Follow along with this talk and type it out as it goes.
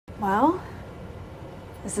Well,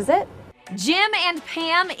 this is it. Jim and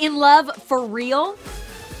Pam in love for real?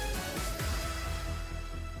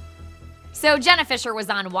 So Jenna Fischer was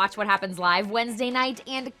on Watch What Happens Live Wednesday night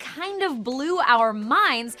and kind of blew our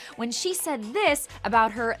minds when she said this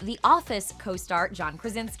about her The Office co-star John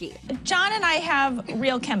Krasinski. John and I have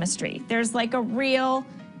real chemistry. There's like a real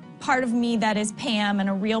part of me that is Pam and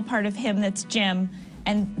a real part of him that's Jim.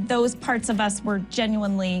 And those parts of us were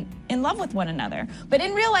genuinely in love with one another. But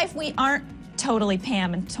in real life, we aren't totally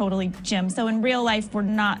Pam and totally Jim. So in real life, we're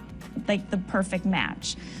not like the perfect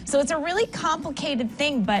match. So it's a really complicated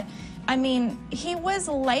thing, but I mean, he was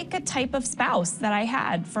like a type of spouse that I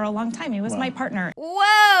had for a long time. He was my partner.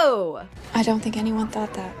 Whoa! I don't think anyone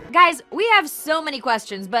thought that. Guys, we have so many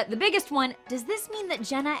questions, but the biggest one, does this mean that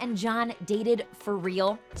Jenna and John dated for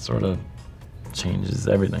real? Sort of changes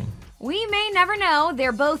everything. We may never know.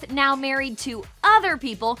 They're both now married to other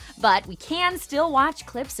people, but we can still watch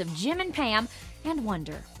clips of Jim and Pam and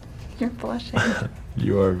wonder. You're blushing.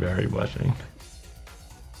 You are very blushing.